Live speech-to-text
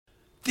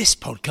This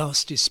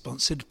podcast is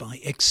sponsored by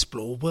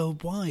Explore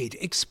Worldwide.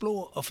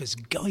 Explore offers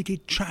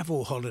guided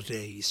travel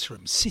holidays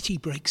from city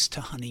breaks to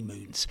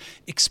honeymoons.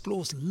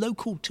 Explore's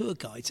local tour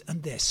guides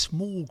and their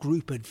small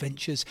group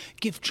adventures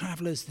give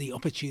travellers the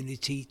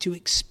opportunity to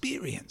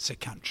experience a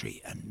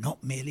country and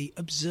not merely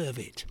observe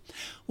it.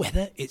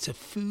 Whether it's a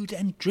food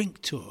and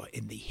drink tour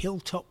in the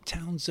hilltop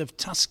towns of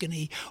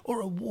Tuscany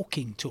or a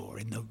walking tour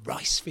in the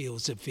rice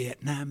fields of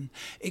Vietnam,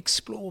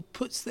 Explore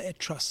puts their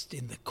trust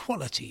in the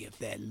quality of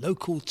their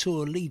local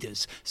tour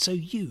leaders so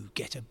you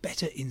get a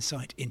better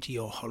insight into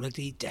your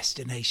holiday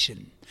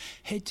destination.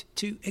 Head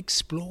to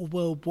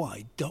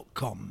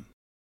exploreworldwide.com.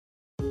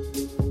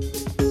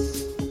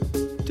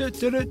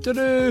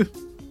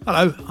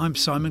 Hello, I'm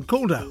Simon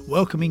Calder,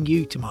 welcoming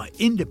you to my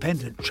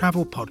independent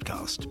travel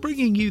podcast,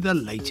 bringing you the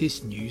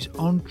latest news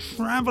on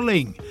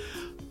travelling.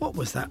 What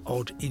was that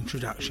odd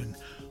introduction?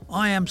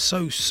 I am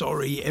so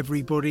sorry,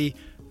 everybody.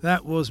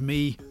 That was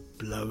me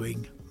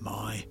blowing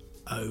my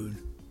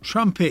own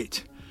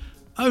trumpet.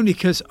 Only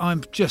because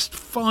I'm just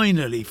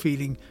finally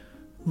feeling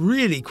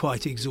really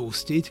quite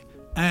exhausted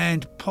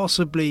and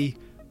possibly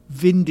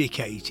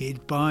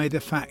vindicated by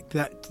the fact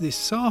that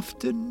this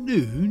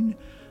afternoon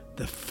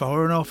the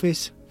Foreign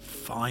Office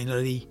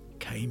finally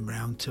came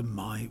round to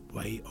my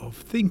way of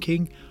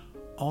thinking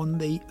on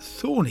the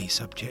thorny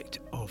subject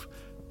of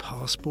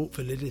passport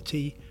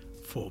validity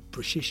for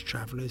British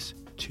travellers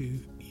to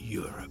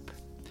Europe.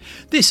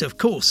 This, of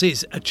course,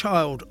 is a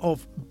child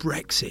of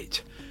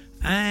Brexit.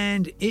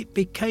 And it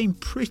became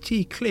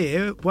pretty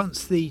clear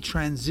once the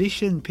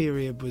transition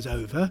period was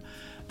over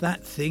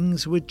that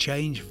things would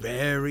change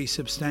very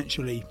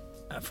substantially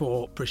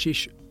for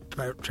British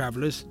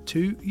travellers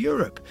to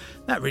Europe.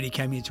 That really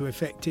came into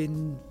effect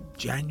in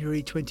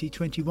January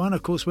 2021,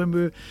 of course, when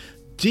we were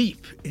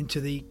deep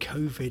into the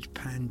COVID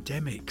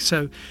pandemic.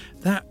 So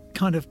that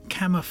kind of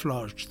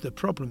camouflaged the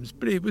problems,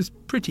 but it was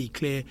pretty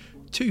clear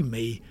to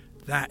me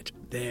that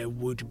there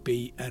would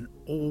be an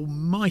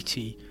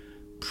almighty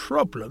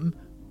problem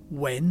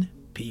when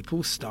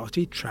people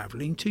started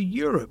travelling to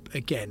Europe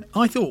again.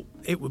 I thought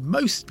it would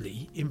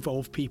mostly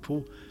involve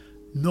people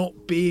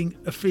not being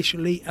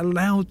officially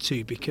allowed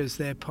to because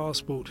their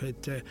passport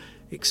had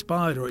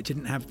expired or it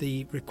didn't have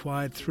the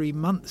required 3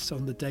 months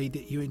on the day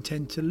that you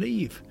intend to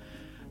leave.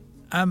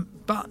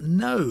 But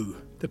no,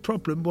 the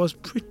problem was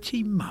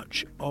pretty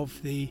much of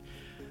the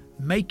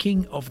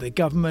making of the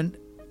government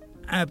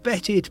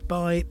abetted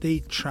by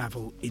the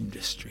travel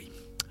industry.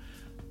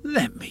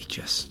 Let me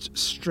just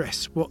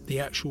stress what the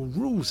actual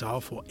rules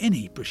are for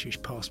any British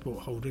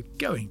passport holder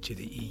going to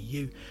the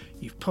EU.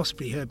 You've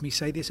possibly heard me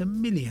say this a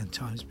million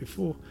times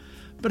before,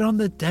 but on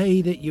the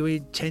day that you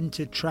intend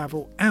to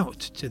travel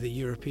out to the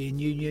European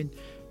Union,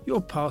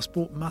 your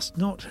passport must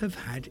not have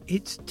had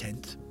its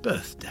 10th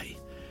birthday.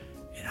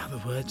 In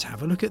other words,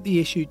 have a look at the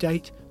issue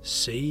date,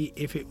 see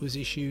if it was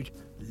issued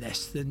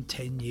less than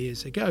 10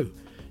 years ago.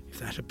 If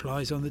that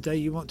applies on the day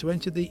you want to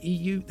enter the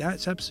EU,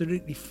 that's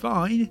absolutely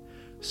fine,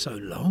 so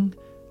long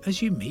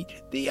as you meet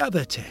the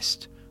other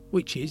test,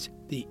 which is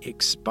the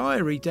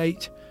expiry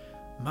date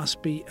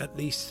must be at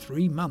least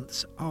 3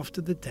 months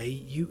after the day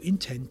you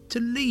intend to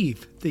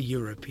leave the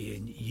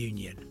European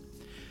Union.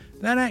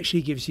 That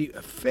actually gives you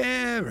a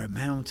fair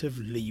amount of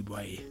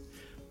leeway.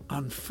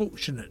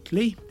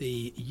 Unfortunately,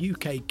 the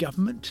UK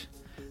government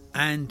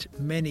and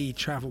many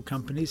travel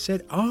companies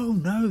said, oh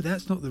no,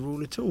 that's not the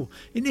rule at all.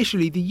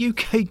 Initially, the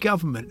UK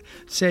government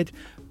said,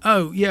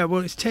 oh yeah,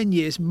 well it's 10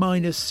 years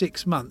minus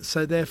 6 months,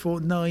 so therefore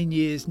 9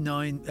 years,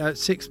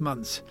 6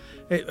 months.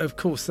 Of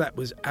course, that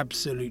was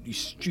absolutely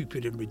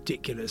stupid and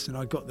ridiculous, and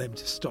I got them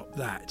to stop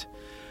that.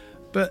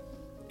 But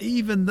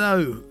even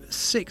though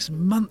 6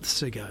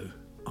 months ago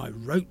I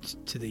wrote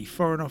to the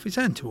Foreign Office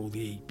and to all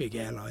the big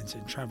airlines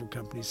and travel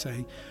companies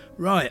saying,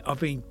 right, I've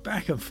been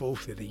back and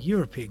forth with the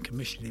European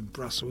Commission in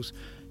Brussels.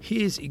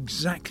 Here's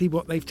exactly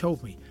what they've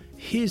told me.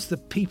 Here's the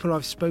people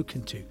I've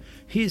spoken to.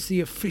 Here's the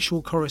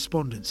official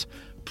correspondence.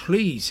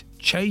 Please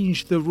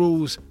change the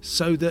rules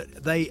so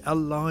that they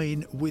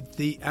align with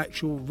the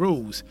actual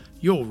rules.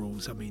 Your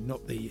rules, I mean,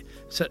 not the...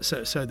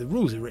 So the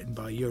rules are written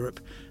by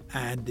Europe,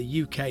 and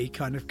the UK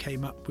kind of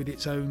came up with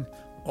its own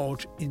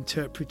odd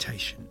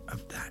interpretation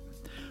of that.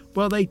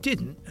 Well, they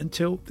didn't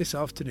until this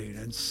afternoon,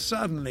 and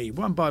suddenly,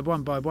 one by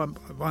one,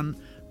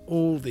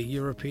 all the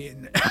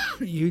European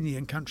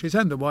Union countries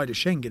and the wider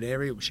Schengen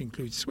area, which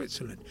includes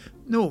Switzerland,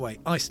 Norway,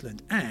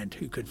 Iceland, and,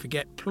 who could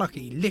forget,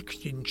 plucky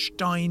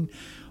Liechtenstein,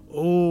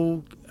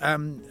 all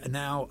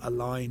now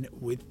align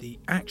with the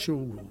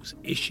actual rules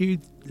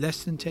issued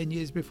less than 10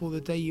 years before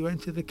the day you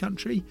enter the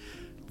country,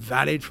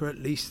 valid for at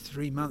least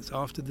 3 months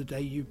after the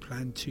day you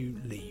plan to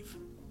leave.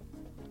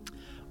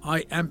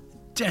 I am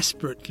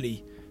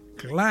desperately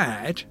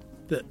glad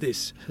that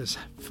this has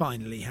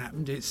finally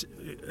happened. It's,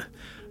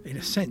 in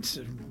a sense,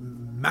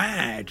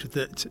 mad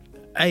that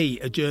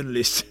A,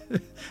 journalist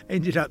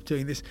ended up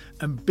doing this,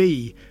 and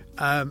B,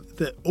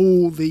 that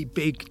all the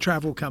big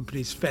travel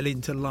companies fell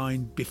into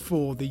line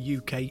before the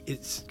UK,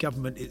 its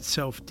government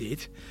itself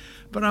did.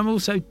 But I'm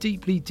also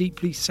deeply,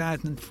 deeply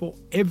saddened for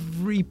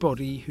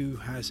everybody who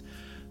has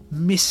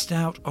missed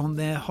out on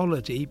their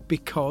holiday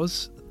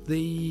because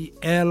the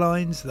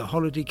airlines, the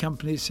holiday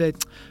companies said,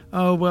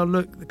 oh, well,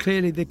 look,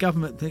 clearly the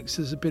government thinks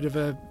there's a bit of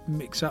a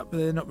mix-up.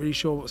 They're not really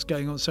sure what's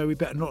going on, so we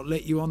better not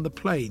let you on the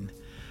plane.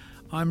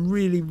 I'm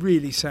really,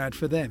 really sad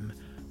for them.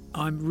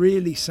 I'm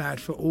really sad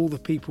for all the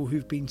people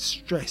who've been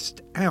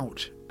stressed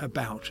out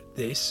about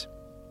this.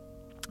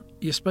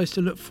 You're supposed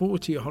to look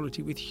forward to your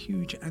holiday with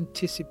huge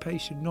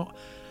anticipation, not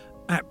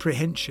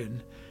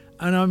apprehension.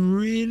 And I'm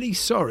really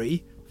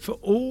sorry for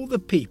all the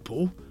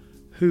people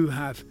who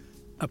have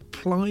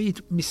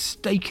applied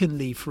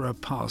mistakenly for a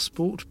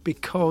passport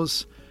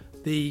because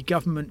the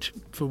government,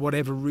 for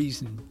whatever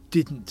reason,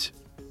 didn't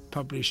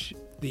publish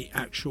the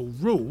actual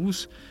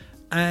rules,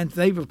 and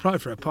they've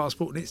applied for a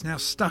passport and it's now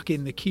stuck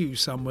in the queue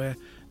somewhere,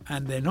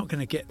 and they're not going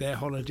to get their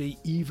holiday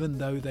even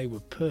though they were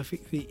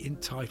perfectly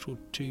entitled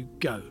to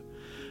go.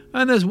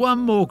 And there's one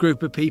more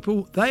group of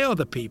people. They are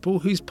the people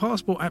whose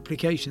passport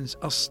applications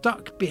are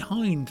stuck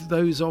behind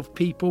those of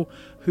people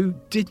who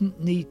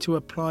didn't need to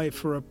apply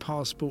for a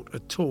passport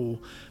at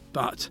all,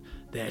 but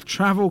their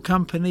travel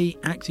company,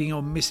 acting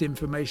on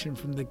misinformation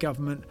from the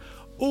government,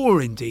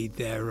 or indeed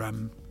their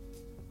own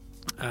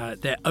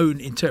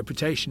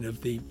interpretation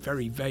of the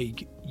very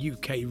vague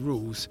UK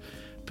rules,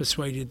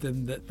 persuaded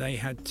them that they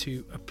had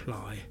to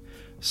apply.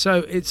 So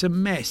it's a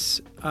mess.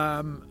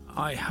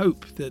 I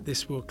hope that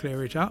this will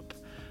clear it up.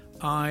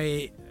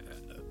 I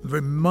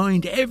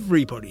remind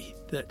everybody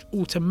that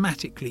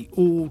automatically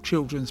all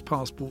children's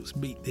passports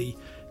meet the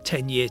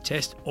 10-year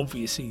test.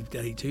 Obviously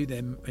they do.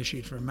 They're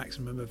issued for a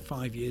maximum of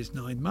 5 years,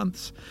 9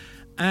 months.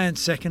 And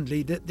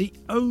secondly, that the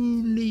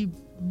only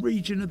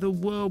region of the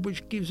world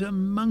which gives a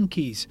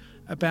monkeys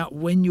about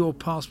when your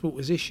passport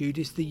was issued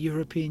is the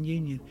European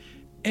Union.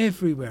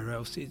 Everywhere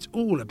else, it's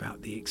all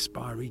about the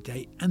expiry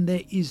date, and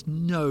there is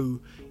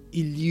no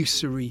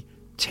illusory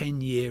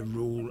 10-year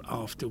rule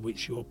after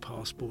which your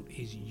passport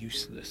is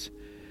useless.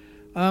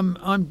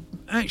 I'm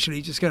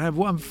actually just going to have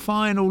one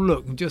final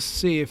look and just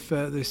see if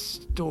this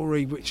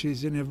story, which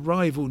is in a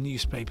rival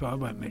newspaper, I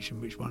won't mention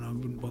which one, I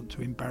wouldn't want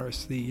to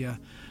embarrass the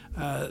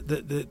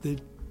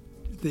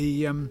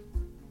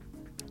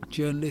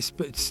journalist,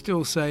 but it's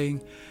still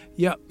saying,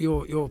 yep,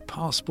 your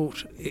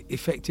passport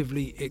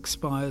effectively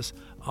expires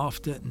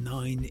after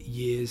 9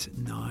 years,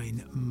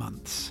 9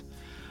 months.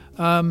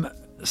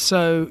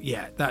 So,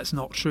 yeah, that's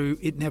not true.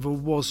 It never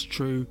was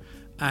true.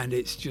 And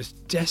it's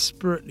just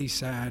desperately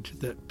sad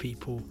that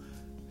people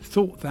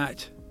thought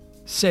that,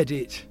 said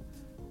it,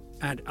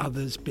 and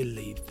others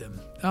believed them.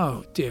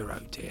 Oh dear.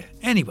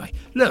 Anyway,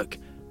 look,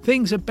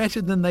 things are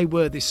better than they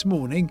were this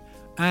morning.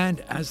 And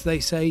as they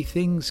say,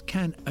 things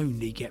can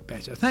only get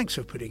better. Thanks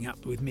for putting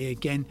up with me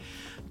again.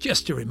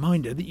 Just a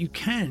reminder that you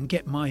can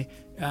get my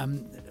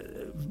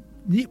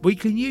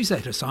weekly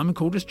newsletter, Simon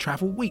Calder's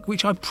Travel Week,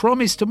 which I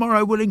promise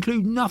tomorrow will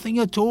include nothing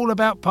at all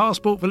about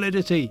passport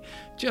validity.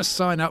 Just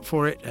sign up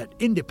for it at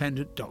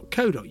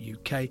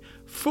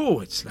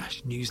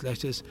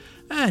independent.co.uk/newsletters,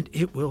 and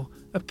it will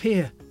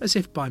appear as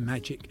if by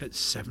magic at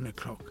 7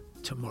 o'clock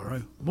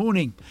tomorrow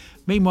morning.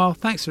 Meanwhile,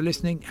 thanks for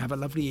listening. Have a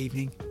lovely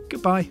evening.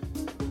 Goodbye.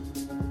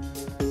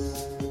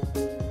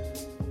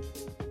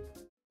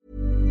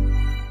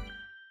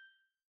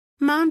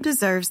 Mom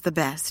deserves the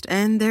best,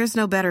 and there's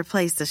no better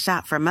place to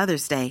shop for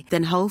Mother's Day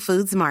than Whole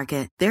Foods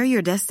Market. They're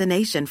your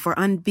destination for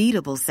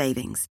unbeatable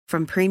savings,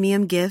 from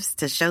premium gifts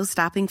to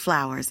show-stopping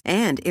flowers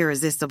and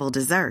irresistible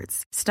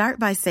desserts. Start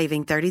by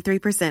saving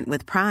 33%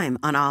 with Prime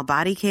on all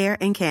body care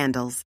and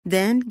candles.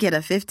 Then get a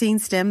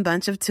 15-stem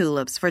bunch of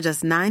tulips for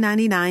just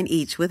 $9.99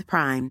 each with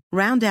Prime.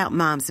 Round out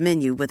Mom's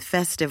menu with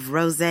festive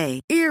rosé,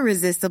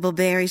 irresistible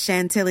berry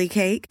chantilly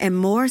cake, and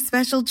more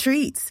special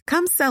treats.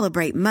 Come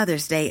celebrate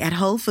Mother's Day at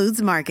Whole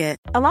Foods Market.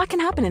 A lot can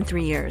happen in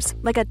 3 years,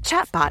 like a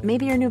chatbot may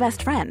be your new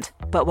best friend.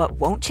 But what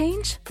won't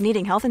change?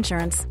 Needing health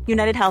insurance.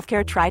 United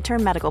Healthcare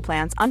Tri-Term Medical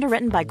Plans,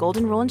 underwritten by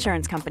Golden Rule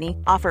Insurance Company,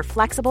 offer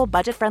flexible,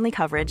 budget-friendly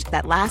coverage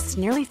that lasts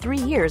nearly 3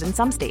 years in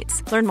some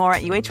states. Learn more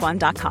at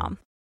uh1.com.